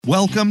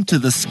Welcome to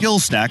the Skill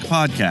Stack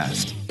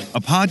Podcast,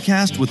 a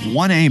podcast with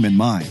one aim in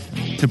mind,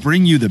 to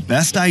bring you the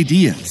best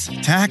ideas,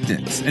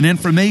 tactics, and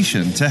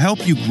information to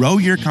help you grow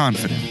your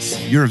confidence,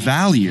 your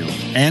value,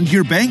 and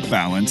your bank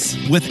balance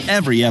with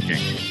every epic.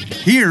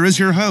 Here is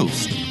your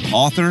host,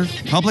 author,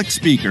 public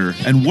speaker,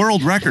 and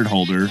world record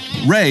holder,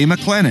 Ray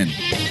McLennan.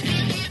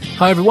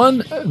 Hi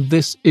everyone,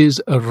 this is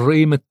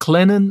Ray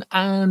McLennan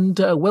and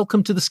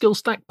welcome to the Skill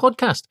Stack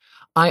Podcast.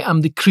 I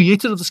am the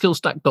creator of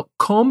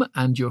theskillstack.com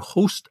and your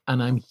host,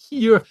 and I'm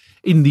here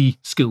in the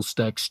Skill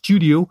Stack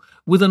studio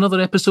with another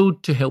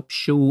episode to help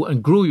show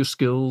and grow your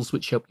skills,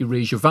 which help you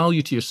raise your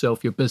value to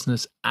yourself, your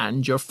business,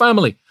 and your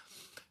family.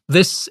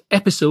 This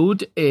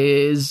episode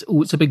is,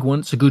 it's a big one,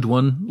 it's a good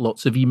one.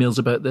 Lots of emails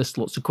about this,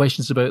 lots of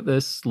questions about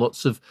this,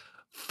 lots of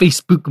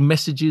Facebook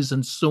messages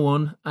and so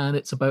on, and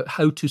it's about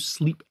how to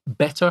sleep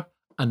better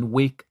and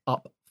wake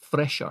up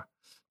fresher.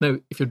 Now,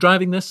 if you're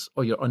driving this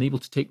or you're unable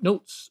to take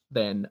notes,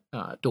 then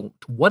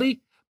don't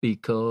worry,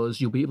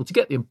 because you'll be able to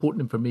get the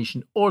important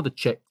information or the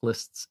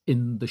checklists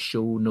in the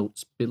show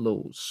notes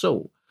below.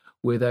 So,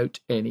 without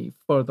any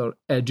further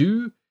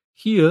ado,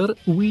 here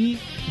we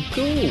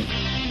go.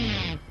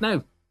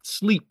 Now,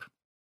 sleep.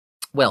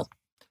 Well,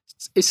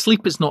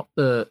 sleep is not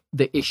the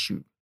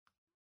issue.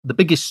 The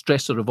biggest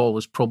stressor of all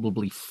is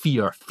probably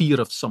fear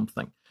of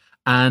something.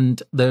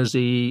 And there's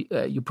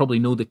you probably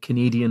know the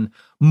Canadian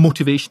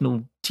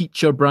motivational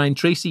teacher, Brian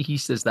Tracy. He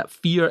says that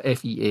fear,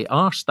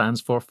 F-E-A-R,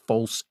 stands for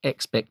false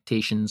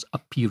expectations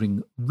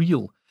appearing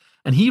real.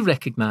 And he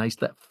recognized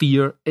that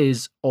fear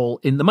is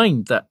all in the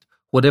mind, that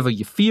whatever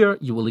you fear,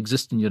 you will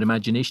exist in your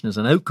imagination as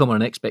an outcome or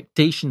an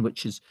expectation,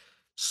 which is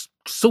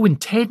so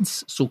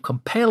intense, so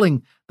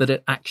compelling that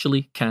it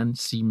actually can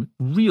seem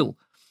real.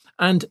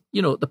 And,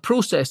 you know, the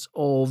process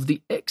of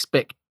the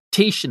expectation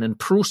and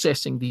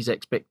processing these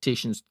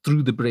expectations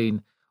through the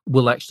brain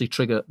will actually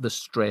trigger the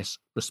stress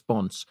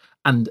response.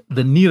 And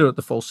the nearer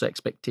the false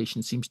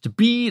expectation seems to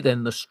be,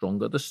 then the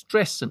stronger the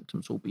stress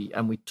symptoms will be.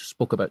 And we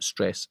spoke about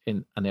stress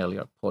in an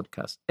earlier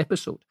podcast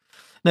episode.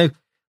 Now,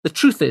 the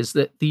truth is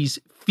that these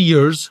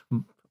fears,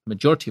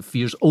 majority of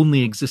fears,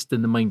 only exist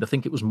in the mind. I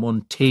think it was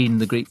Montaigne,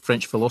 the great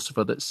French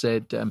philosopher, that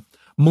said,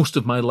 most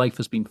of my life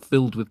has been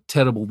filled with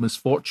terrible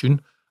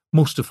misfortune,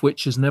 most of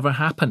which has never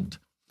happened.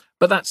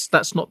 But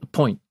that's not the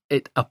point.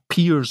 It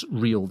appears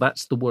real.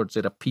 That's the words.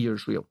 It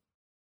appears real.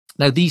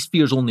 Now, these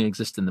fears only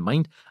exist in the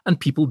mind, and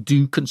people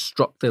do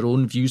construct their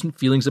own views and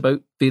feelings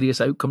about various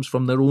outcomes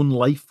from their own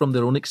life, from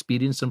their own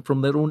experience, and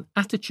from their own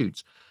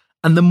attitudes.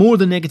 And the more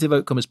the negative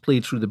outcome is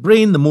played through the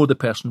brain, the more the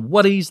person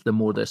worries, the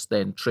more this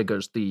then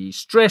triggers the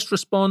stress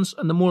response,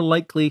 and the more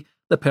likely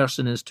the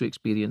person is to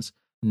experience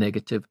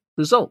negative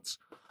results.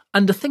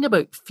 And the thing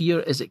about fear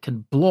is it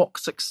can block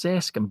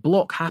success, can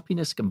block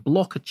happiness, can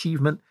block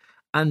achievement,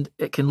 and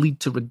it can lead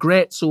to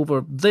regrets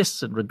over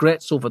this and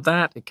regrets over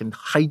that. It can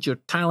hide your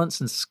talents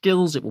and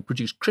skills. It will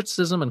produce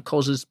criticism and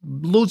causes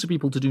loads of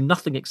people to do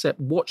nothing except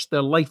watch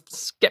their life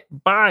skip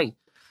by.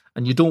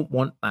 And you don't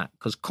want that,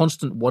 because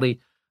constant worry,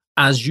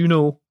 as you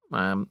know,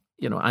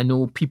 I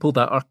know people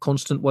that are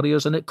constant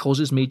worriers, and it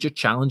causes major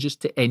challenges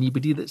to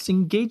anybody that's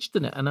engaged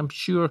in it. And I'm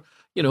sure,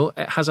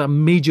 it has a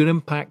major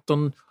impact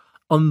on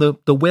the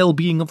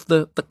well-being of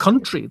the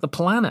country, the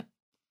planet.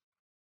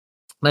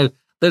 Now,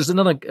 there's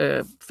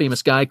another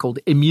famous guy called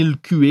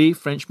Émile Coué,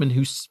 Frenchman,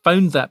 who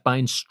found that by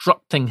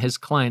instructing his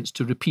clients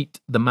to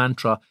repeat the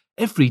mantra,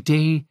 every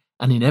day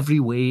and in every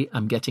way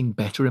I'm getting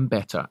better and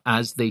better,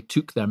 as they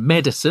took their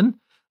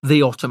medicine,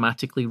 they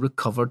automatically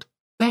recovered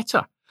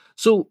better.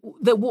 So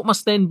what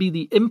must then be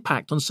the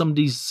impact on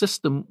somebody's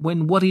system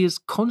when worry is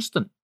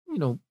constant?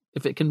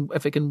 If it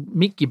can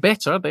make you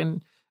better,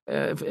 then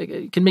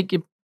it can make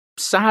you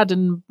sad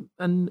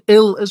and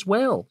ill as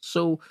well.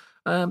 So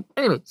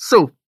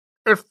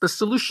if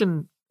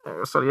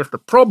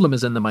the problem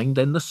is in the mind,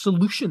 then the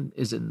solution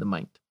is in the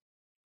mind.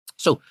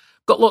 So,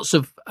 got lots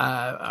of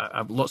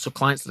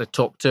clients that I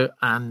talk to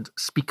and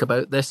speak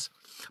about this.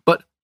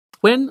 But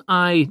when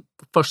I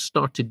first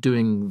started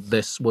doing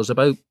this was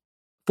about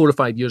 4 or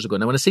 5 years ago.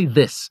 Now, when I say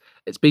this,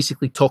 it's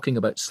basically talking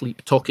about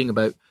sleep, talking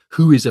about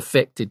who is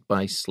affected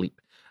by sleep.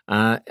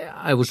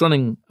 I was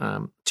running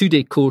a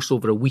 2-day course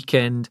over a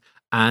weekend,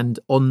 and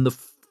on the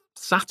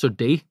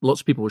Saturday,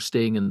 lots of people were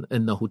staying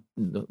in the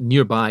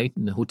nearby,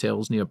 in the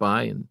hotels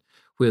nearby, and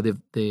where the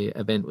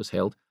event was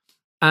held.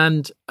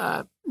 And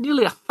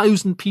nearly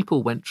 1,000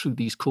 people went through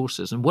these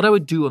courses. And what I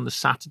would do on the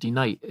Saturday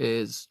night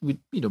is we'd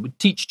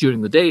teach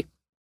during the day,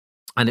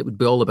 and it would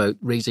be all about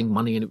raising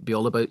money, and it would be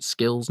all about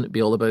skills, and it'd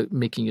be all about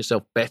making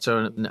yourself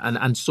better,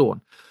 and so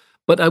on.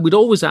 But I would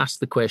always ask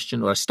the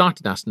question, or I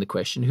started asking the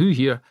question, who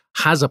here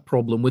has a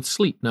problem with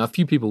sleep? Now, a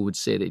few people would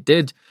say they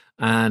did,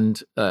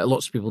 and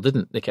lots of people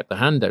didn't. They kept their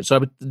hand out. So I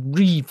would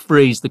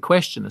rephrase the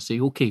question and say,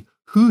 okay,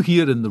 who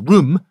here in the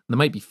room, there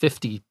might be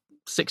 50,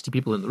 60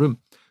 people in the room,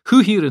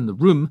 who here in the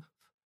room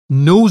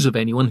knows of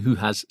anyone who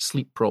has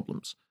sleep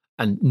problems?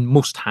 And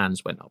most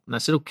hands went up. And I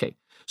said, okay,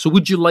 so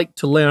would you like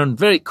to learn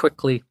very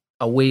quickly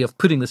a way of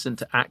putting this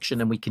into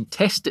action, and we can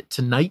test it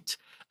tonight,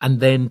 and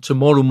then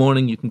tomorrow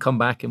morning you can come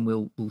back and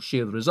we'll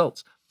share the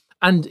results.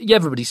 And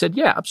everybody said,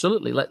 yeah,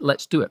 absolutely,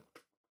 let's do it.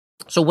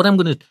 So what I'm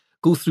going to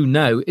go through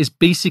now is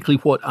basically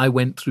what I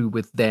went through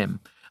with them.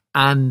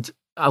 And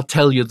I'll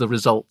tell you the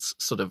results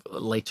sort of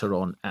later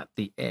on at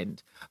the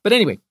end. But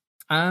anyway,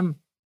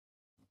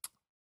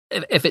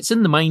 if it's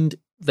in the mind,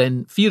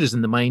 then fear is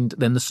in the mind,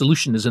 then the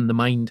solution is in the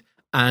mind.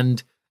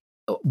 And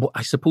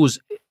I suppose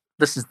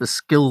this is the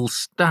skill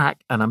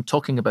stack, and I'm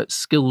talking about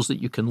skills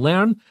that you can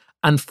learn.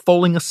 And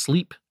falling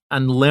asleep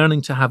and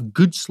learning to have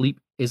good sleep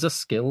is a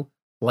skill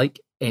like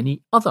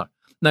any other.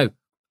 Now,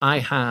 I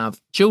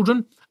have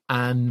children,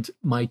 and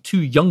my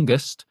two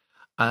youngest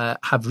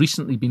have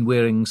recently been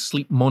wearing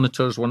sleep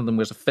monitors. One of them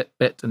wears a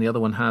Fitbit, and the other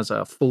one has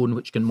a phone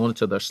which can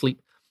monitor their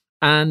sleep.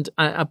 And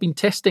I've been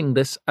testing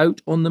this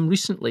out on them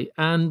recently,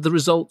 and the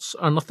results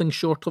are nothing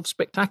short of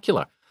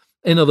spectacular.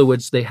 In other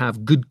words, they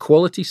have good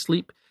quality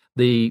sleep.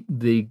 They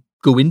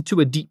go into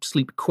a deep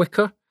sleep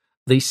quicker.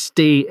 They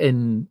stay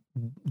in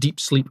deep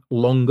sleep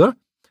longer,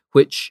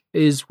 which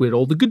is where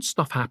all the good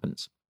stuff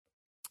happens.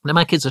 Now,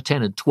 my kids are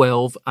 10 and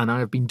 12, and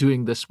I've been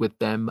doing this with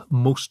them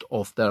most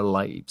of their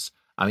lives.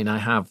 I mean, I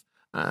have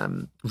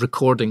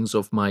recordings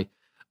of my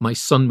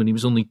son when he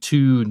was only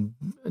 2, and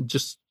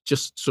just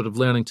sort of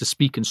learning to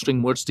speak and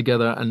string words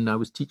together, and I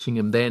was teaching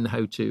him then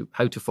how to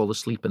fall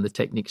asleep and the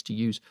techniques to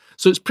use.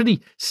 So it's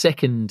pretty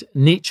second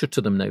nature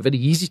to them now, very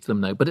easy to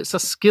them now, but it's a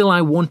skill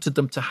I wanted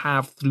them to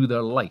have through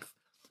their life.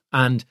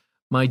 And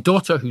my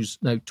daughter, who's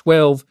now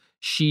 12,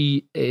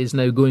 she is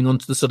now going on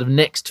to the sort of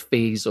next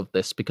phase of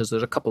this, because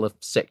there's a couple of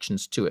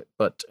sections to it,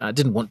 but I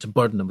didn't want to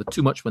burden them with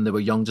too much when they were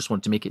young, just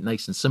wanted to make it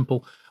nice and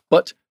simple.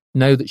 But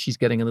now that she's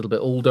getting a little bit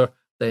older,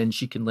 then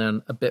she can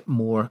learn a bit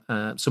more,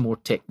 some more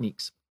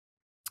techniques.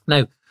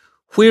 Now,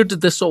 where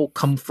did this all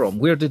come from?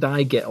 Where did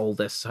I get all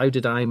this? How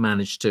did I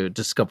manage to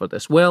discover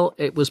this? Well,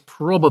 it was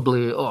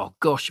probably,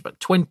 about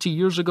 20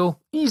 years ago,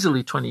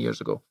 easily 20 years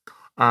ago.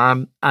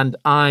 And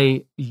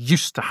I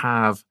used to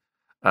have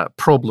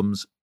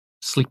problems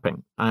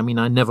sleeping. I mean,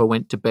 I never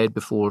went to bed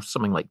before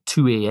something like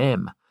 2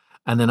 a.m.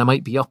 And then I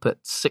might be up at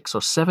 6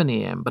 or 7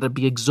 a.m., but I'd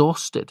be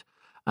exhausted.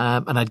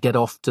 And I'd get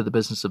off to the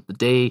business of the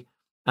day,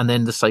 and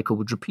then the cycle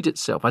would repeat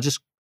itself. I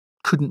just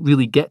couldn't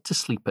really get to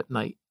sleep at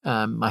night.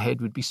 My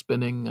head would be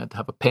spinning. I'd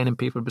have a pen and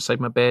paper beside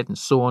my bed and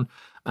so on.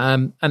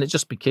 And it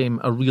just became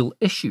a real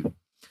issue.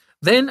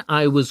 Then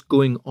I was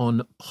going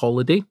on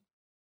holiday,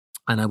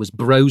 and I was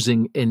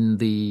browsing in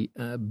the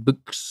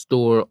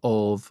bookstore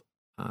of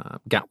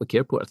Gatwick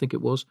Airport, I think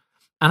it was.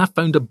 And I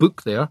found a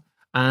book there,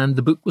 and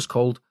the book was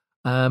called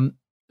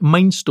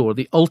Mindstore,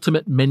 The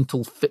Ultimate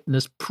Mental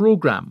Fitness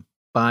Program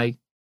by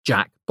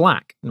Jack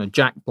Black. Now,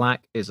 Jack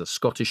Black is a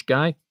Scottish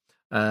guy.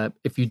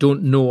 If you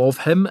don't know of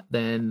him,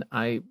 then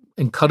I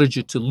encourage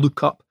you to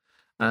look up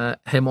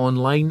him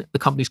online. The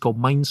company's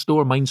called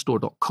Mindstore,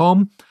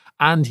 mindstore.com.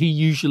 And he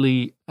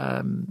usually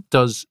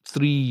does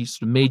 3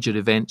 major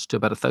events to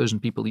about 1,000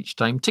 people each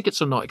time.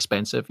 Tickets are not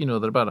expensive. they're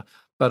about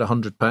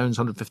 £100,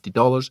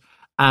 $150.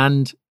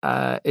 And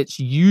it's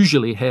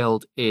usually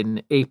held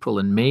in April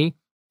and May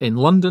in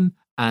London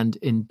and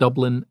in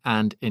Dublin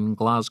and in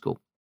Glasgow.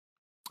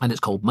 And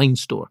it's called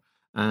Mindstore,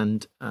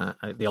 and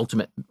the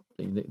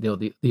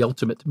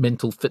ultimate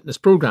mental fitness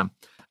program.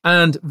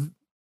 And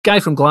guy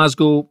from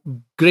Glasgow,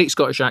 great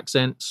Scottish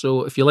accent.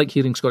 So if you like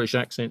hearing Scottish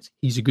accents,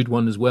 he's a good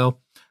one as well.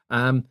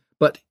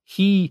 But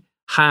he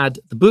had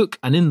the book,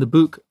 and in the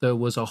book there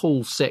was a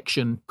whole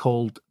section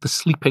called The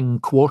Sleeping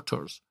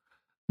Quarters.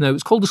 Now,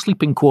 it's called The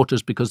Sleeping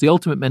Quarters because the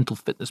Ultimate Mental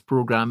Fitness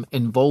Program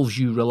involves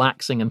you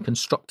relaxing and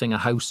constructing a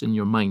house in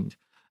your mind.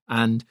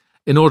 And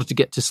in order to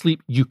get to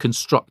sleep, you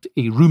construct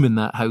a room in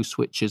that house,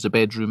 which is a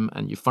bedroom,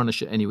 and you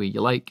furnish it any way you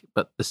like.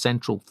 But the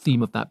central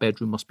theme of that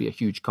bedroom must be a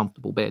huge,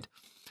 comfortable bed.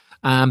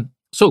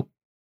 So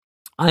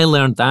I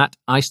learned that.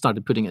 I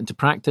started putting it into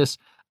practice.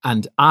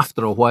 And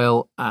after a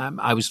while,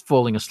 I was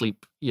falling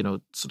asleep,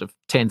 sort of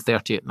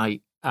 10:30 at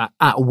night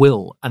at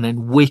will, and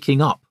then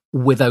waking up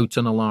without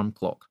an alarm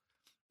clock.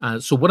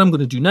 So what I'm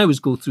going to do now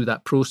is go through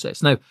that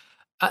process. Now,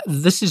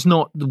 this is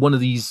not one of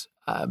these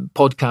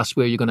podcasts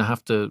where you're going to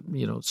have to,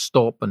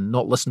 stop and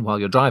not listen while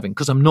you're driving,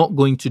 because I'm not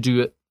going to do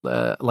it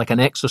like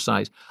an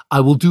exercise. I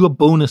will do a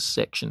bonus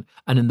section,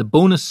 and in the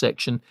bonus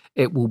section,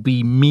 it will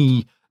be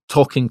me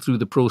talking through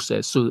the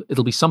process. So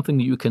it'll be something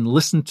that you can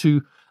listen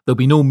to. There'll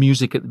be no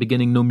music at the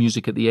beginning, no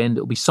music at the end.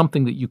 It'll be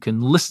something that you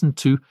can listen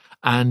to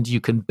and you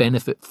can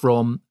benefit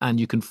from, and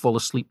you can fall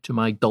asleep to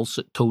my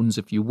dulcet tones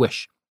if you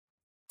wish.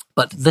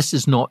 But this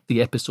is not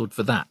the episode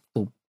for that.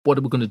 So what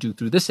we're going to do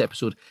through this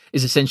episode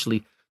is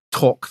essentially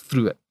talk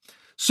through it.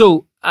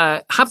 So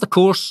have the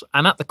course,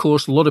 and at the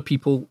course, a lot of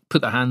people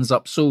put their hands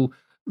up. So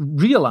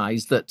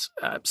realize that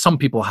some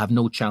people have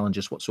no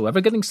challenges whatsoever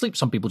getting sleep.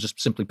 Some people just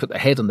simply put their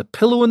head on the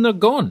pillow and they're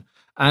gone.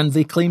 And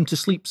they claim to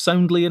sleep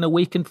soundly and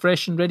awake and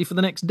fresh and ready for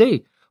the next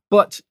day.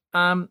 But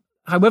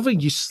however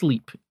you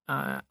sleep,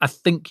 I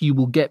think you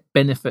will get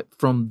benefit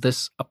from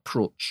this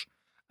approach.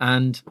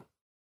 And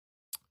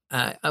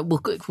we'll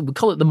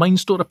call it the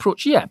Mindstore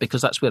approach,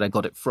 because that's where I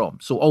got it from.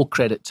 So all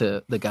credit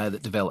to the guy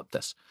that developed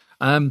this.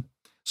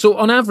 So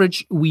on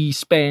average, we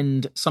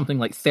spend something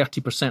like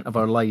 30% of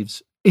our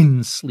lives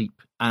in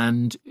sleep.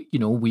 And,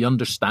 we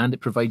understand it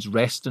provides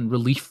rest and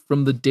relief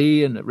from the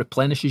day, and it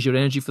replenishes your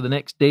energy for the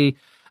next day.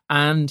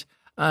 And,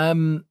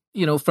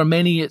 for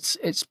many,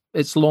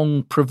 it's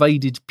long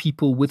provided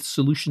people with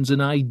solutions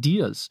and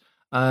ideas.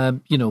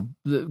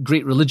 The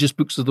great religious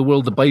books of the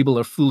world, the Bible,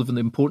 are full of the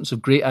importance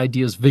of great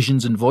ideas,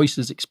 visions, and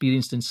voices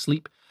experienced in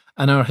sleep.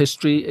 And our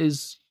history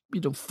is,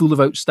 full of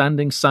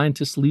outstanding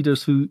scientists,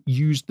 leaders who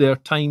used their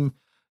time,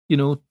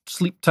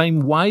 sleep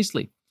time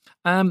wisely.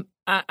 And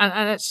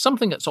it's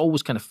something that's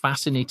always kind of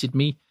fascinated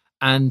me.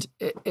 And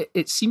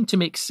it seemed to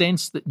make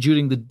sense that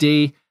during the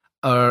day,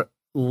 our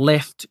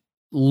left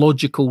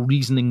logical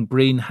reasoning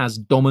brain has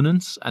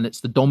dominance, and it's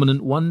the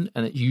dominant one,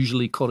 and it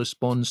usually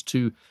corresponds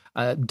to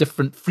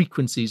different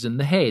frequencies in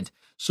the head.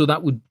 So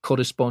that would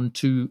correspond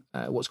to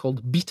what's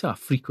called beta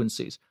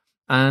frequencies.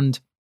 And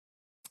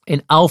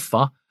in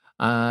alpha,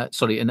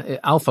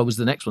 alpha was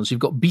the next one. So you've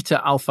got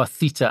beta, alpha,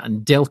 theta,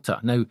 and delta.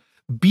 Now,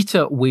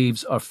 beta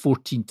waves are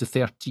 14 to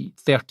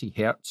 30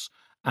 hertz,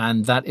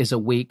 and that is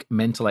awake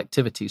mental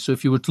activity. So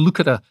if you were to look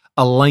at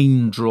a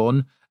line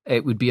drawn,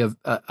 it would be a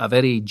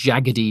very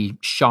jaggedy,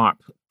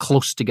 sharp,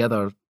 close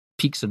together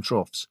peaks and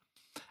troughs.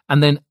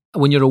 And then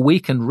when you're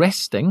awake and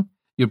resting,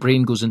 your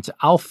brain goes into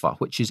alpha,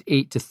 which is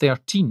 8 to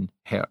 13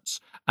 hertz.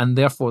 And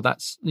therefore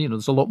that's,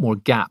 there's a lot more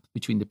gap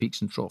between the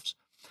peaks and troughs.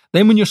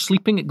 Then when you're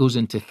sleeping, it goes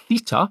into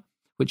theta,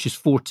 which is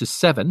 4 to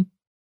 7.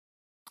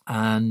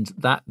 And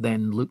that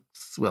then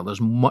looks,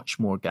 there's much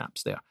more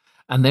gaps there.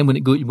 And then when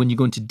you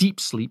go into deep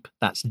sleep,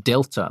 that's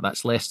delta,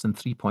 that's less than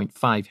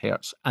 3.5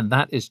 hertz. And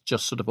that is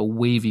just sort of a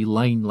wavy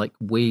line, like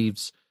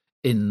waves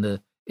in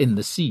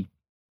the sea.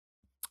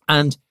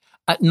 And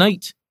at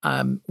night,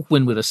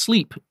 when we're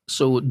asleep,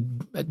 so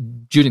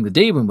during the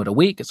day when we're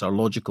awake, it's our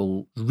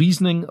logical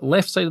reasoning,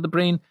 left side of the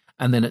brain.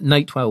 And then at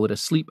night while we're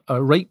asleep,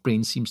 our right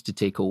brain seems to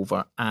take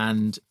over,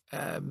 and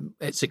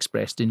it's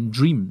expressed in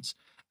dreams.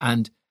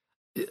 And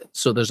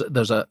so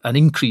there's an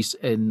increase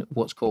in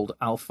what's called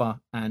alpha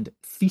and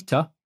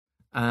theta,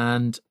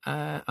 and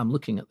I'm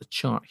looking at the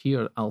chart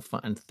here,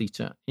 alpha and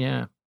theta.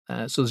 Yeah,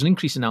 so there's an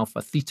increase in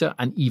alpha, theta,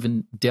 and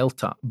even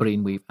delta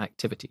brainwave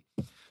activity.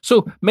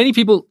 So many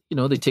people,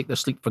 they take their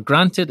sleep for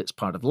granted. It's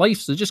part of life,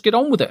 so they just get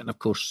on with it, and of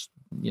course,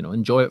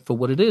 enjoy it for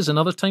what it is. And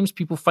other times,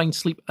 people find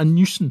sleep a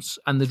nuisance,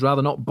 and they'd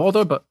rather not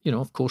bother, but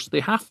of course,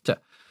 they have to.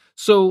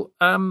 So,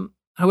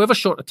 however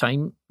short a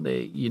time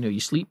you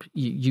sleep,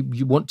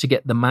 you want to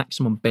get the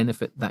maximum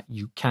benefit that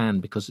you can,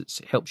 because it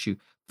helps you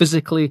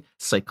physically,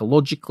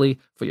 psychologically,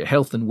 for your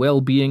health and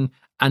well-being,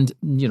 and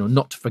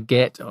not to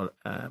forget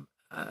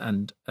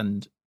and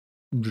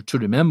to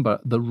remember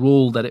the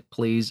role that it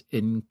plays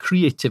in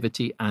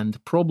creativity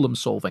and problem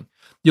solving.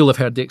 You'll have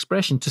heard the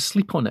expression "to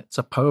sleep on it." It's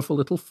a powerful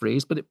little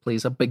phrase, but it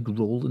plays a big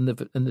role in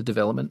the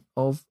development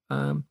of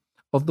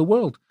the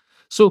world.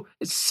 So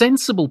it's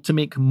sensible to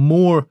make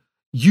more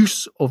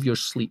use of your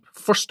sleep,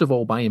 first of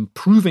all, by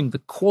improving the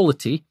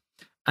quality,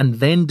 and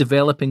then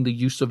developing the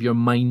use of your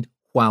mind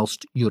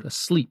whilst you're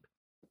asleep.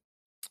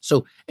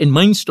 So in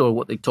MindStore,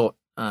 what they taught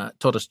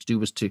us to do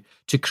was to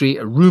create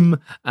a room,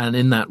 and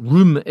in that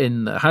room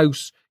in the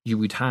house, you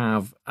would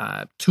have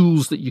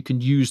tools that you can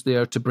use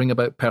there to bring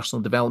about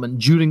personal development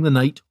during the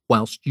night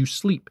whilst you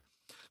sleep.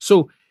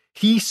 So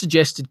he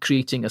suggested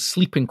creating a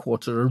sleeping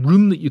quarter, a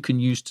room that you can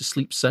use to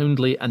sleep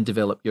soundly and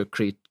develop your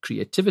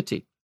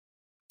creativity.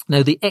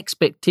 Now, the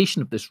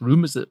expectation of this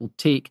room is that it will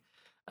take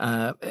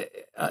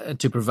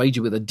to provide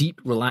you with a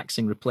deep,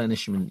 relaxing,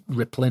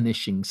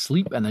 replenishing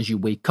sleep. And as you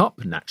wake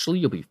up, naturally,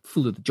 you'll be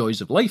full of the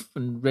joys of life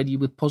and ready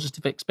with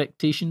positive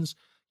expectations,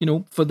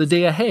 for the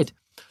day ahead.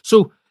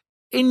 So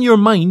in your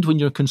mind, when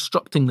you're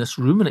constructing this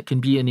room, and it can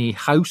be in a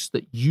house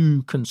that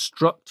you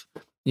construct,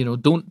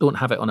 don't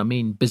have it on a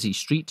main busy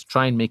street.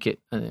 Try and make it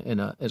in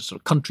a sort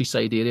of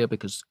countryside area,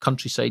 because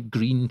countryside,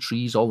 green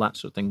trees, all that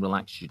sort of thing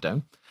relaxes you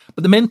down.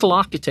 But the mental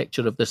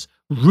architecture of this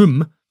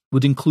room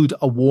would include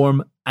a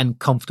warm and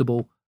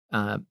comfortable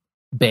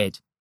bed.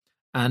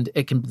 And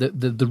it can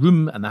the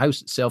room and the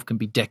house itself can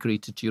be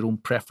decorated to your own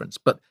preference.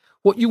 But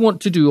what you want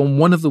to do on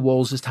one of the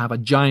walls is to have a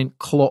giant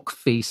clock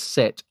face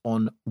set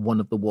on one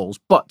of the walls.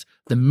 But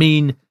the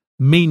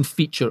main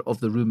feature of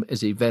the room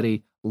is a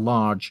very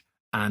large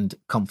and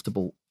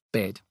comfortable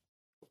bed.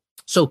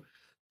 So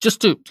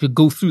just to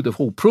go through the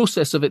whole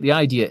process of it, the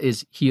idea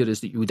is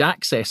that you would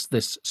access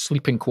this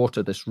sleeping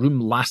quarter, this room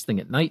lasting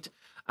at night,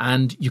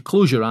 and you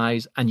close your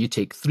eyes and you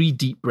take 3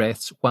 deep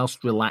breaths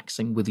whilst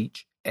relaxing with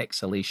each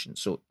exhalation.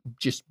 So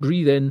just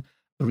breathe in,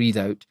 breathe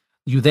out.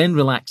 You then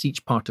relax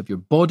each part of your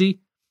body,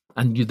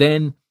 and you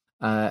then,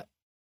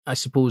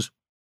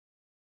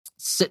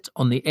 sit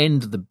on the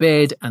end of the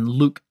bed and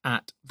look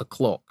at the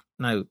clock.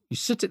 Now, you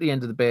sit at the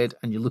end of the bed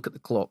and you look at the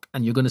clock,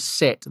 and you're going to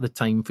set the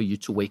time for you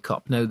to wake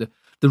up. Now,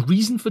 the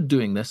reason for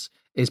doing this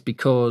is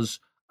because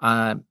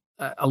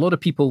a lot of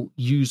people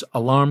use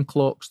alarm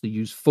clocks, they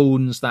use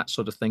phones, that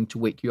sort of thing, to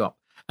wake you up.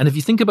 And if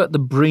you think about the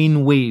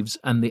brain waves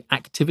and the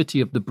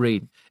activity of the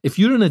brain, if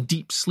you're in a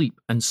deep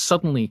sleep and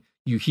suddenly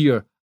you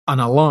hear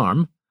an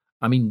alarm,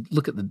 I mean,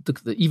 look at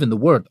even the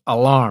word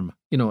alarm,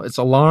 it's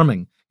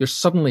alarming. You're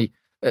suddenly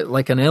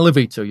like an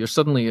elevator.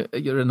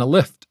 You're in a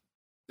lift,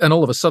 and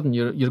all of a sudden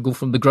you go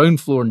from the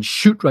ground floor and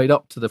shoot right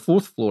up to the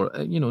fourth floor.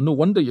 No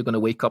wonder you're going to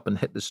wake up and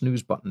hit the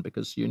snooze button,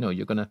 because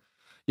you're going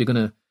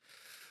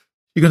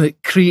to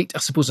create, I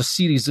suppose, a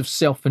series of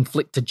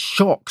self-inflicted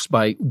shocks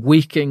by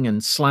waking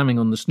and slamming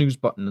on the snooze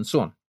button and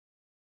so on.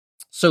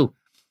 So,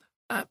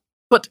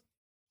 but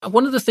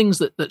one of the things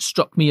that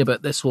struck me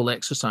about this whole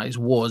exercise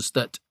was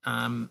that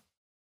a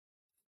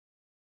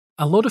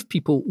lot of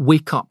people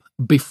wake up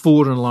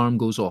before an alarm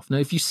goes off. Now,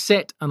 if you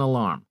set an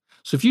alarm,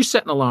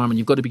 and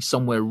you've got to be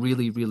somewhere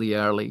really, really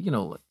early,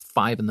 like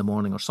 5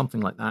 a.m. or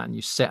something like that, and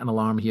you set an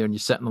alarm here and you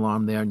set an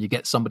alarm there and you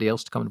get somebody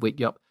else to come and wake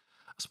you up.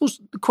 I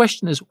suppose the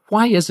question is,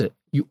 why is it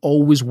you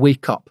always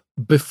wake up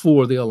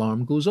before the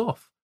alarm goes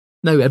off?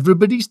 Now,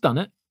 everybody's done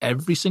it.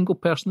 Every single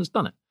person has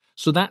done it.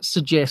 So that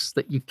suggests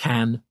that you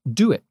can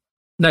do it.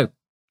 Now,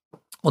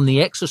 on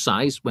the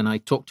exercise, when I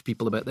talk to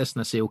people about this and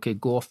I say, okay,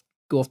 go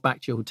off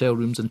back to your hotel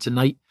rooms, and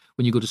tonight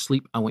when you go to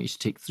sleep, I want you to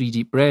take 3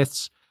 deep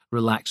breaths,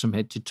 relax from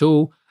head to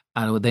toe,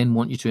 and I would then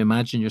want you to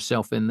imagine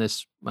yourself in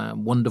this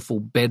wonderful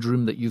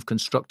bedroom that you've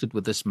constructed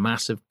with this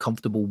massive,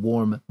 comfortable,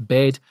 warm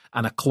bed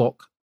and a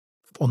clock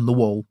on the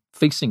wall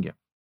facing you.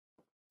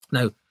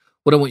 Now,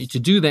 what I want you to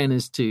do then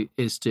is to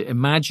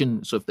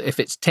imagine, so if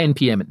it's 10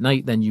 p.m. at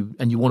night, then you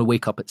want to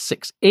wake up at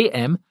 6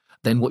 a.m.,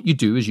 then what you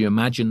do is you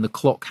imagine the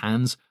clock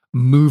hands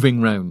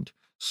moving round.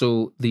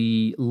 So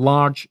the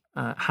large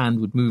hand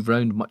would move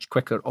round much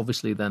quicker,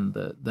 obviously, than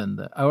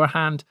the hour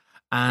hand,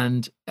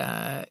 and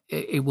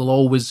it will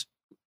always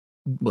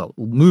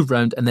move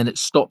round, and then it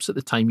stops at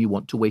the time you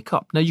want to wake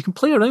up. Now, you can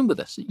play around with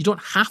this. You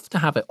don't have to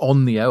have it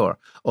on the hour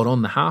or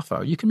on the half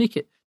hour. You can make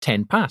it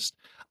 10 past.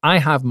 I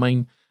have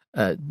mine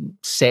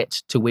set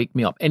to wake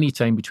me up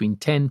anytime between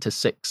 10 to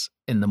 6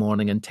 in the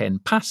morning and 10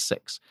 past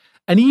 6.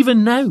 And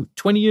even now,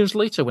 20 years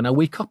later, when I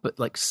wake up at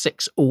like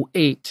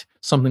 6:08,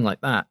 something like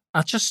that,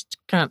 I just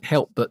can't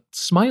help but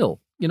smile.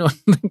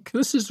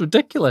 This is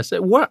ridiculous.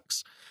 It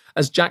works.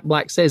 As Jack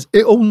Black says,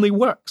 it only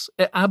works.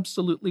 It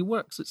absolutely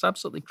works. It's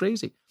absolutely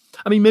crazy.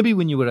 I mean, maybe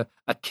when you were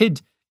a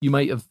kid, you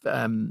might have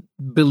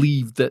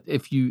believed that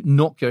if you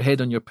knock your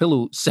head on your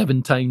pillow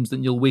 7 times,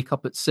 then you'll wake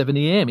up at 7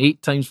 a.m.,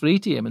 8 times for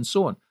 8 a.m., and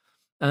so on.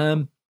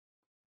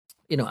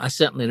 I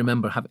certainly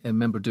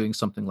remember doing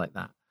something like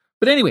that.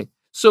 But anyway,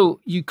 so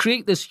you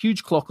create this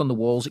huge clock on the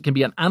walls. It can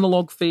be an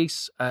analog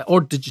face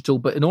or digital,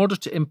 but in order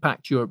to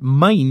impact your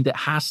mind, it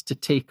has to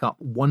take up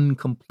one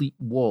complete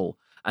wall.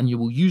 And you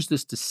will use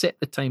this to set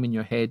the time in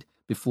your head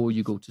before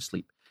you go to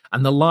sleep.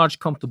 And the large,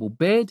 comfortable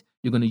bed,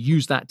 you're going to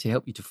use that to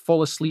help you to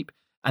fall asleep.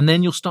 And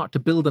then you'll start to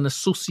build an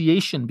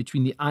association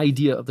between the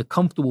idea of the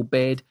comfortable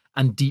bed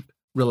and deep,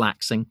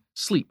 relaxing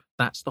sleep.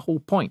 That's the whole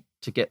point,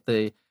 to get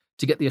the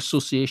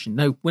association.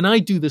 Now, when I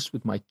do this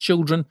with my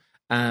children,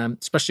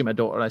 especially my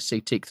daughter, I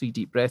say take 3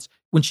 deep breaths.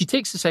 When she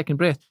takes the second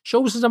breath, she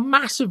always has a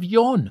massive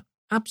yawn,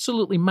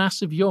 absolutely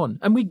massive yawn,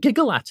 and we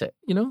giggle at it.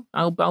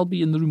 I'll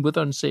be in the room with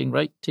her and saying,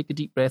 right, take a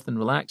deep breath and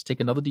relax. Take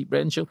another deep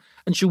breath,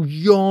 and she'll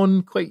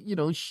yawn quite,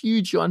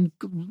 huge yawn.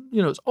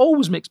 It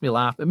always makes me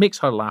laugh. It makes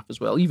her laugh as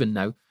well. Even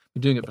now,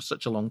 been doing it for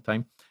such a long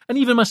time. And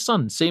even my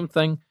son, same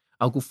thing.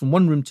 I'll go from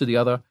one room to the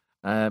other,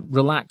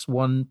 relax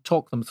one,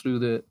 talk them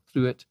through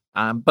it.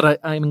 But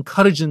I'm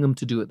encouraging them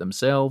to do it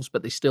themselves,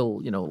 but they still,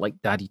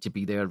 like daddy to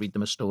be there, read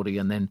them a story,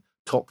 and then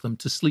talk them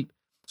to sleep.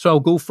 So I'll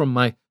go from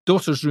my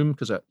daughter's room,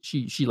 because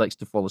she likes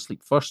to fall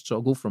asleep first. So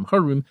I'll go from her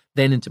room,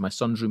 then into my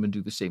son's room and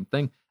do the same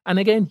thing. And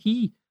again,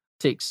 he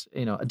takes,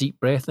 a deep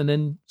breath and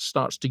then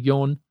starts to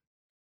yawn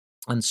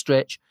and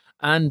stretch.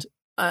 And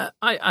I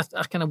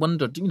kind of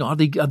wondered, are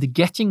they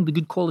getting the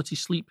good quality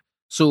sleep?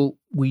 So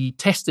we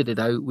tested it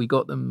out. We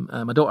got them.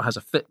 My daughter has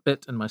a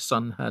Fitbit, and my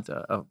son had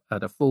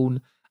a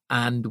phone,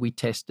 and we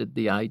tested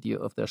the idea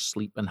of their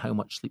sleep and how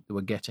much sleep they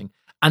were getting,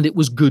 and it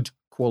was good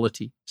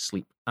quality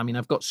sleep. I mean,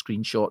 I've got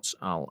screenshots.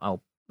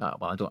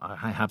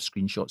 I have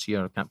screenshots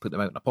here. I can't put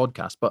them out in a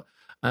podcast, but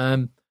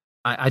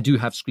I do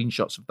have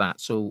screenshots of that,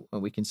 so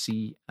we can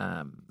see.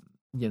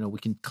 We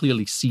can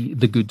clearly see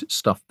the good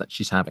stuff that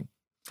she's having.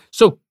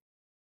 So,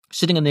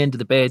 sitting on the end of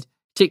the bed,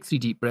 take 3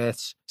 deep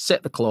breaths,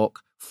 set the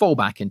clock, fall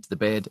back into the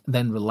bed,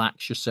 then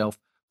relax yourself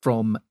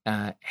from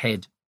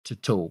head to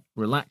toe.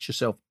 Relax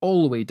yourself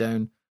all the way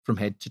down from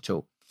head to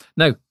toe.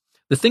 Now,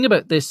 the thing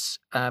about this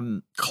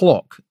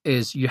clock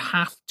is you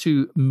have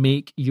to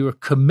make your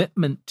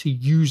commitment to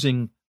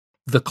using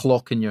the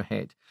clock in your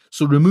head.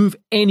 So remove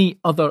any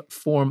other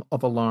form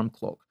of alarm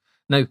clock.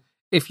 Now,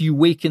 if you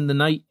wake in the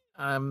night,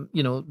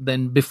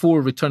 then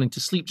before returning to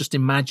sleep, just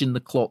imagine the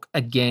clock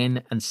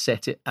again and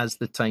set it as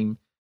the time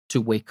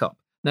to wake up.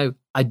 Now,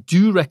 I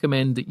do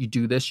recommend that you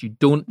do this. You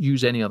don't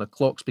use any other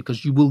clocks,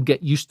 because you will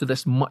get used to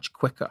this much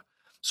quicker.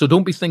 So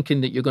don't be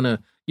thinking that you're going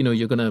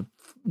to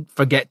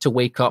forget to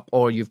wake up,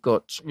 or you've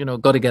got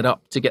to get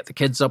up to get the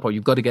kids up, or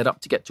you've got to get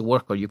up to get to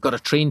work, or you've got a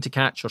train to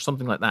catch or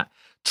something like that.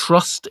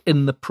 Trust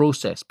in the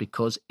process,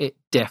 because it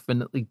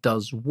definitely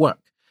does work.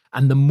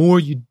 And the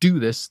more you do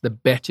this, the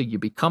better you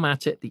become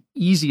at it, the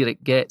easier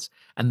it gets.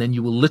 And then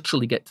you will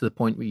literally get to the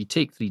point where you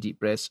take 3 deep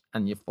breaths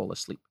and you fall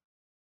asleep.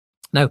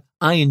 Now,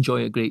 I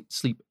enjoy a great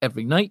sleep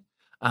every night.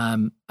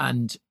 Even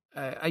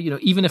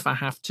if I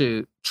have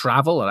to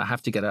travel or I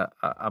have to get a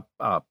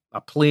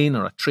plane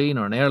or a train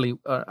or an early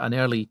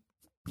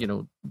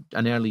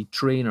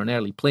train or an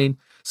early plane,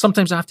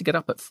 sometimes I have to get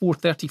up at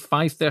 4:30,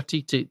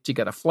 5:30 to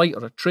get a flight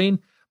or a train,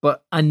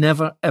 but I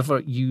never, ever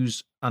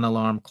use an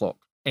alarm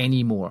clock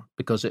anymore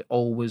because it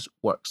always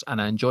works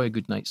and I enjoy a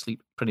good night's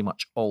sleep pretty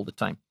much all the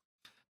time.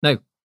 Now,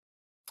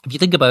 if you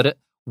think about it,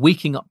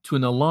 waking up to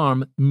an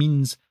alarm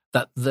means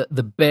that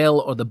the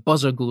bell or the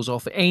buzzer goes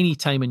off at any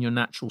time in your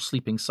natural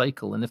sleeping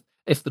cycle. And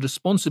if the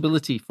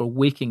responsibility for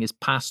waking is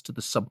passed to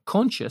the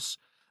subconscious,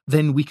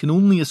 then we can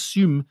only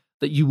assume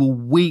that you will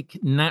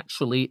wake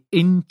naturally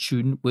in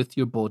tune with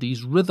your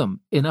body's rhythm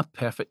in a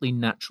perfectly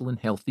natural and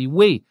healthy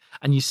way.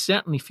 And you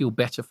certainly feel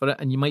better for it.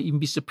 And you might even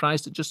be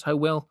surprised at just how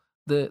well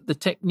the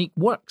technique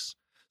works.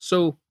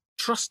 So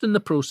trust in the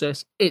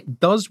process. It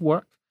does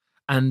work.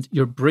 And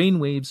your brain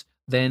waves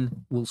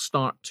then will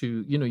start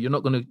to, you're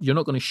not going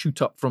to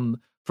shoot up from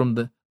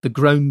the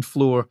ground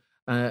floor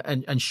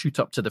and shoot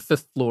up to the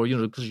fifth floor,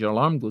 because your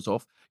alarm goes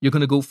off. You're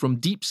going to go from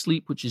deep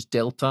sleep, which is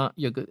delta.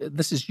 You're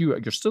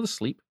still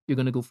asleep. You're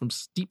going to go from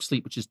deep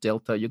sleep, which is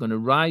delta. You're going to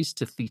rise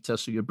to theta,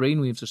 so your brain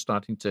waves are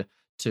starting to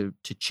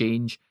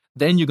change.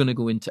 Then you're going to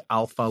go into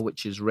alpha,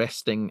 which is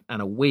resting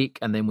and awake.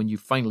 And then when you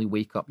finally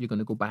wake up, you're going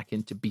to go back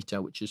into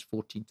beta, which is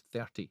 14 to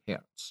 30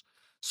 hertz.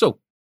 So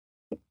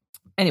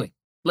anyway,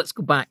 let's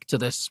go back to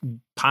this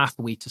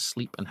pathway to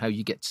sleep and how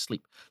you get to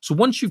sleep. So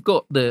once you've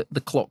got the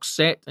clock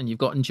set and you've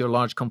got into your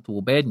large,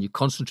 comfortable bed and you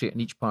concentrate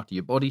on each part of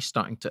your body,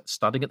 starting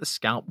at the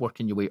scalp,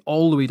 working your way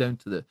all the way down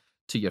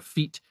to your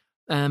feet.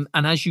 And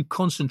as you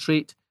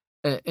concentrate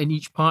in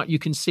each part, you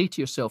can say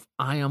to yourself,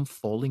 I am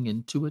falling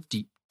into a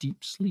deep,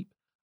 deep sleep.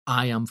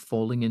 I am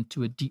falling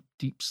into a deep,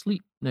 deep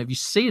sleep. Now, if you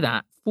say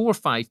that 4 or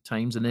 5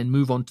 times and then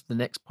move on to the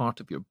next part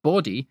of your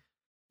body,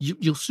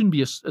 you'll soon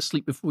be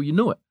asleep before you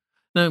know it.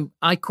 Now,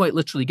 I quite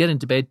literally get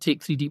into bed,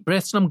 take 3 deep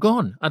breaths, and I'm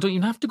gone. I don't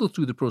even have to go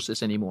through the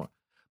process anymore.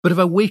 But if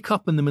I wake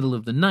up in the middle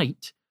of the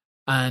night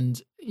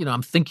and,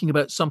 I'm thinking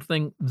about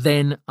something,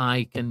 then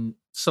I can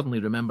suddenly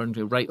remember and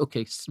go, right,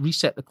 okay,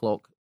 reset the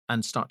clock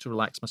and start to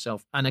relax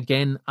myself. And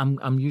again,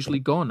 I'm usually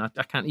gone.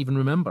 I can't even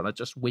remember. I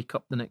just wake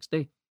up the next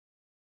day.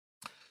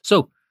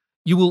 So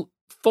you will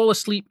fall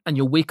asleep and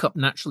you'll wake up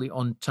naturally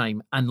on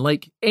time. And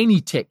like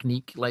any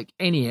technique, like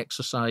any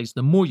exercise,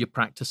 the more you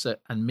practice it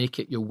and make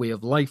it your way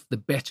of life, the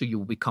better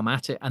you'll become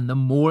at it and the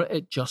more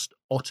it just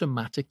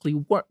automatically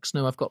works.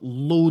 Now, I've got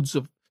loads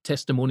of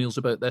testimonials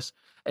about this.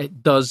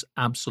 It does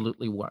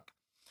absolutely work.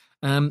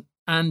 You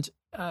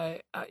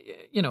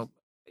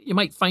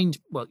might find,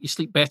 you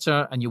sleep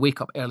better and you wake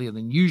up earlier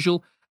than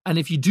usual. And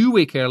if you do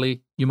wake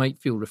early, you might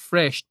feel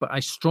refreshed, but I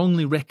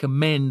strongly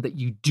recommend that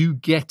you do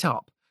get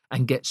up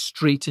and get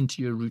straight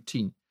into your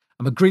routine.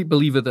 I'm a great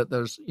believer that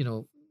there's,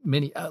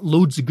 many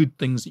loads of good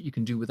things that you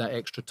can do with that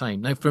extra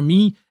time. Now, for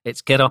me,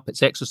 it's get up,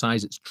 it's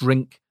exercise, it's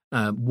drink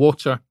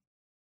water,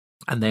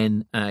 and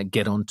then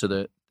get on to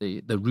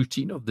the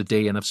routine of the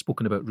day. And I've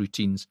spoken about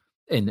routines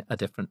in a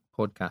different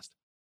podcast.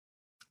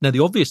 Now, the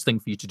obvious thing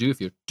for you to do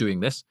if you're doing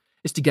this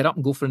is to get up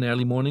and go for an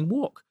early morning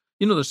walk.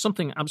 There's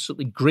something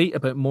absolutely great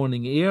about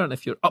morning air, and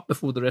if you're up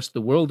before the rest of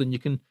the world, then you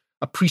can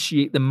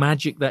appreciate the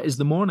magic that is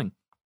the morning.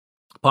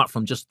 Apart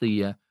from just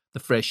the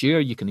fresh air,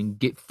 you can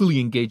fully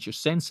engage your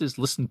senses,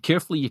 listen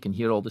carefully. You can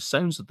hear all the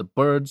sounds of the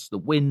birds, the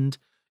wind,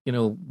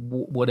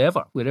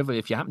 whatever. Wherever,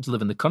 if you happen to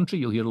live in the country,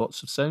 you'll hear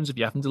lots of sounds. If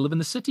you happen to live in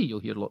the city,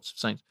 you'll hear lots of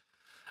sounds.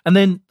 And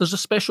then there's a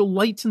special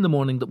light in the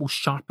morning that will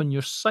sharpen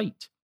your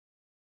sight.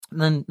 And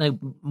then now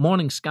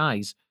morning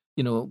skies,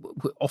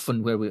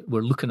 often where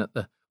we're looking at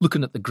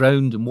the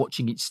ground and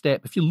watching each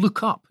step. If you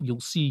look up,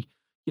 you'll see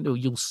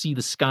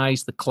the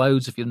skies, the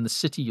clouds. If you're in the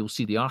city, you'll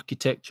see the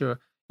architecture.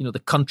 The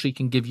country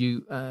can give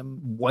you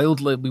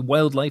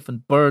wildlife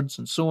and birds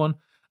and so on.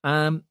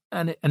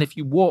 And if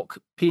you walk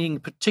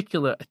paying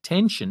particular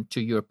attention to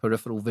your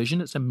peripheral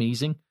vision, it's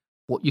amazing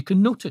what you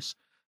can notice.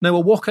 Now, a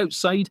walk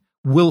outside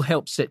will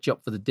help set you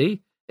up for the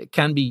day. It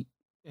can be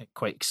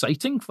quite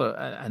exciting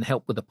and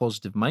help with a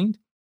positive mind.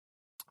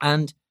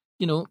 And,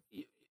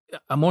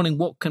 a morning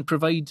walk can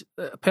provide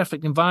a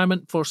perfect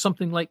environment for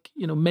something like,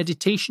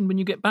 meditation when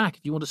you get back,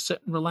 if you want to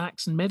sit and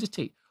relax and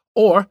meditate.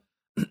 Or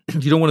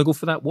if you don't want to go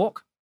for that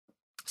walk,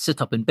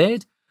 sit up in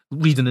bed,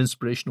 read an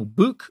inspirational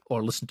book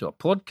or listen to a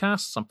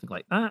podcast, something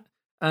like that.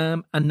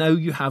 And now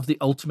you have the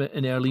ultimate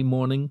in early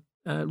morning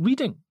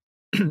reading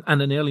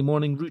and an early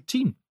morning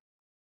routine,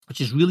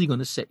 which is really going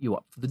to set you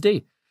up for the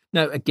day.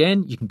 Now,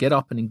 again, you can get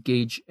up and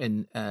engage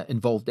in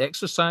involved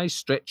exercise,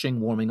 stretching,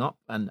 warming up,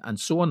 and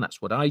so on.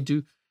 That's what I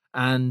do.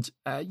 And,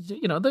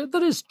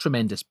 there is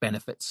tremendous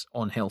benefits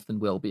on health and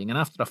well-being. And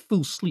after a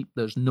full sleep,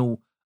 there's no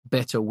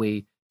better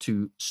way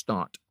to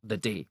start the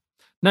day.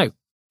 Now,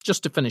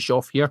 just to finish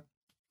off here,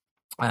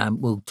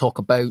 we'll talk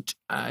about,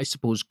 I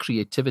suppose,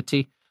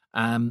 creativity.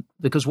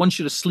 Because once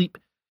you're asleep,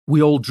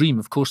 we all dream.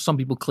 Of course, some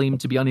people claim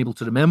to be unable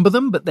to remember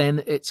them, but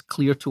then it's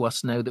clear to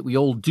us now that we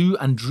all do,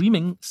 and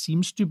dreaming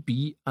seems to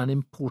be an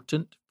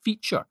important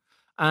feature.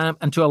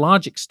 And to a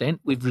large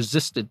extent, we've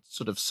resisted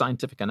sort of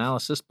scientific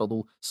analysis,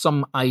 although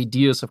some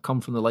ideas have come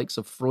from the likes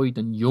of Freud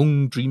and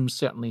Jung. Dreams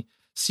certainly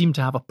seem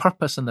to have a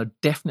purpose, and they're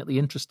definitely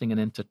interesting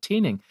and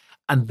entertaining,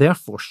 and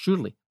therefore,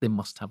 surely, they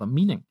must have a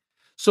meaning.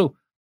 So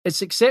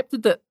it's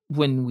accepted that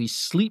when we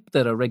sleep,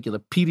 there are regular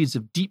periods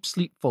of deep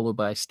sleep followed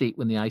by a state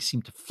when the eyes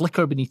seem to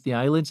flicker beneath the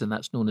eyelids, and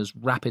that's known as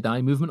rapid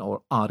eye movement,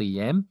 or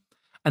REM.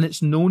 And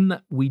it's known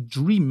that we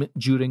dream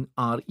during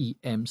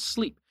REM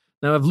sleep.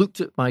 Now, I've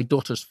looked at my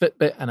daughter's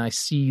Fitbit, and I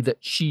see that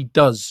she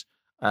does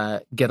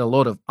get a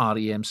lot of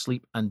REM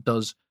sleep and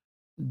does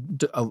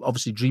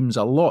obviously dreams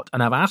a lot.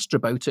 And I've asked her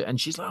about it,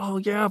 and she's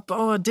like,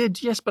 I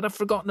did, yes, but I've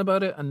forgotten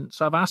about it. And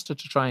so I've asked her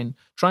to try and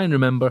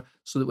remember,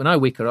 so that when I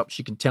wake her up,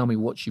 she can tell me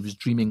what she was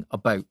dreaming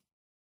about.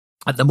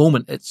 At the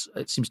moment,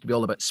 it seems to be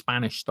all about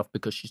Spanish stuff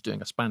because she's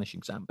doing a Spanish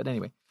exam. But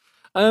anyway,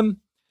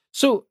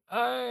 so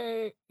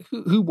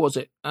who was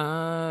it?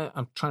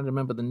 I'm trying to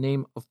remember the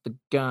name of the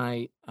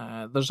guy.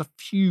 There's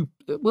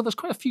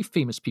quite a few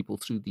famous people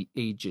through the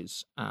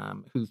ages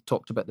who've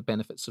talked about the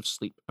benefits of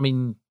sleep. I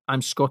mean,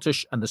 I'm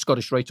Scottish, and the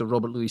Scottish writer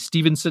Robert Louis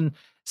Stevenson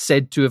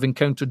said to have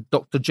encountered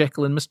Dr.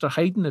 Jekyll and Mr.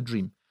 Hyde in a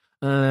dream.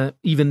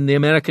 Even the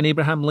American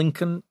Abraham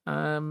Lincoln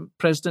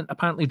president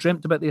apparently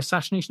dreamt about the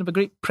assassination of a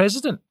great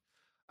president.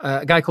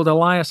 A guy called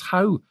Elias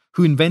Howe,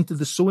 who invented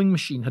the sewing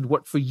machine, had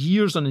worked for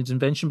years on his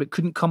invention but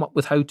couldn't come up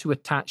with how to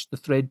attach the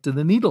thread to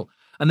the needle.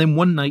 And then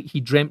one night he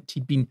dreamt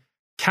he'd been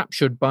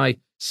captured by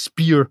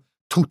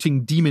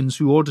spear-toting demons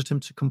who ordered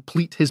him to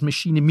complete his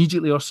machine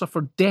immediately or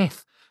suffer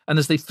death. And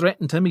as they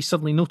threatened him, he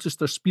suddenly noticed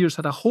their spears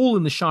had a hole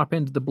in the sharp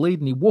end of the blade,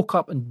 and he woke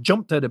up and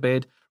jumped out of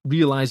bed,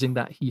 realizing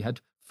that he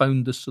had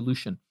found the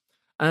solution.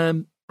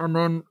 And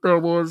then there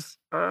was,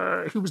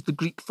 who was the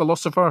Greek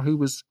philosopher who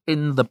was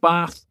in the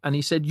bath, and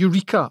he said,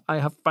 "Eureka, I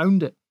have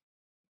found it."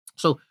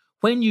 So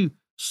when you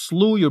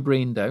slow your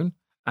brain down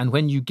and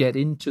when you get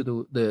into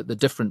the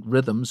different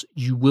rhythms,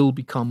 you will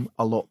become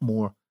a lot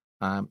more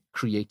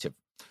creative.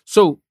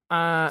 So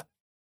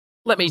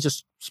let me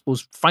just,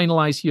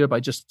 finalize here by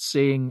just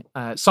saying,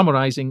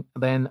 summarizing,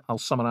 then I'll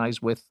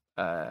summarize with,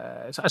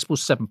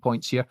 7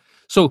 points here.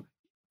 So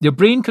your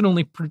brain can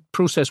only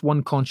process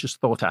one conscious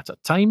thought at a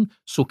time,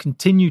 so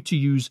continue to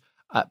use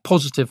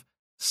positive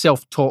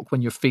self-talk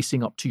when you're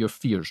facing up to your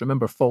fears.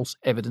 Remember, false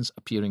evidence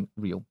appearing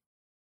real.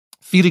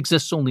 Fear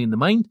exists only in the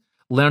mind.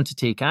 Learn to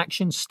take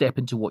action, step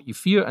into what you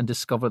fear, and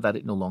discover that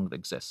it no longer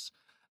exists.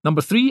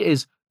 Number 3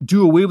 is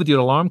do away with your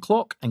alarm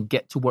clock and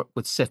get to work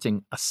with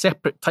setting a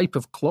separate type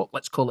of clock,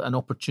 let's call it an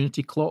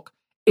opportunity clock,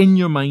 in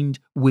your mind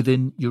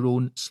within your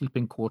own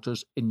sleeping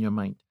quarters in your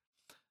mind.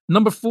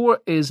 Number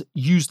 4 is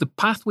use the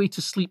pathway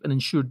to sleep and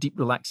ensure deep,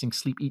 relaxing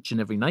sleep each and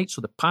every night.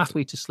 So the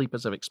pathway to sleep,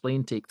 as I've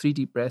explained, take 3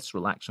 deep breaths,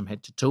 relax from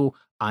head to toe.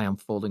 I am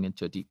falling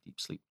into a deep, deep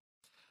sleep.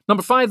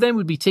 Number 5 then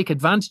would be take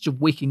advantage of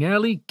waking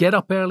early, get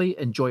up early,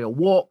 enjoy a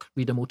walk,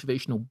 read a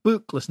motivational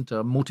book, listen to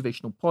a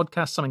motivational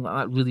podcast, something like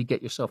that. Really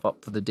get yourself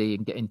up for the day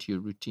and get into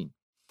your routine.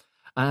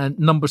 And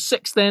number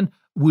 6 then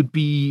would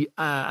be,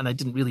 and I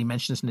didn't really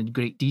mention this in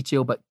great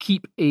detail, but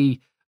keep a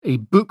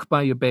book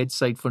by your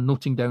bedside for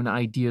noting down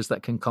ideas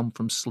that can come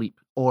from sleep,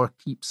 or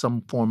keep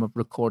some form of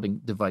recording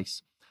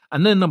device.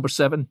 And then number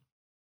 7,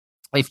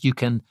 if you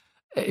can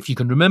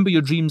remember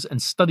your dreams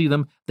and study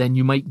them, then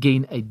you might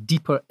gain a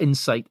deeper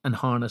insight and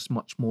harness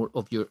much more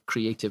of your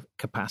creative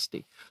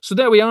capacity. So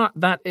there we are.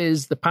 That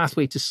is the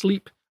pathway to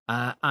sleep.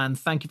 And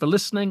thank you for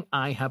listening.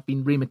 I have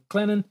been Ray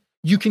McClennan.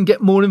 You can get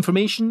more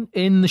information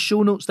in the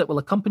show notes that will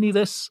accompany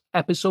this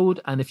episode.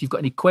 And if you've got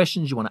any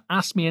questions, you want to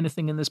ask me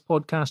anything in this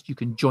podcast, you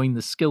can join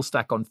the Skill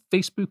Stack on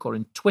Facebook or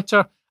in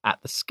Twitter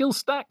at the Skill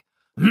Stack.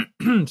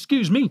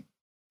 Excuse me.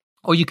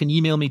 Or you can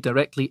email me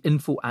directly,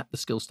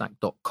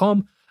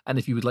 info@theskillstack.com. And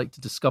if you would like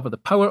to discover the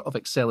power of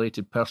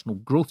accelerated personal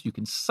growth, you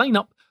can sign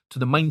up to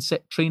the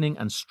mindset training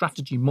and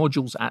strategy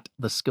modules at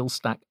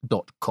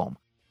theskillstack.com.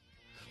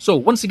 So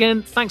once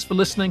again, thanks for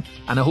listening,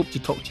 and I hope to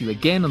talk to you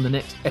again on the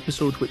next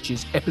episode, which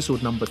is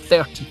episode number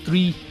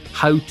 33,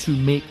 How to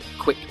Make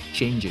Quick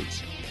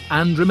Changes.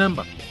 And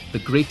remember, the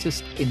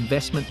greatest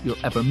investment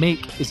you'll ever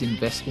make is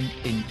investing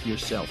in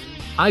yourself.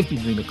 I've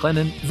been Ray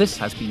McClennan. This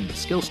has been the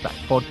Skill Stack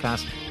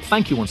Podcast.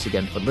 Thank you once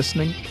again for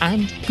listening,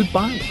 and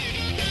goodbye.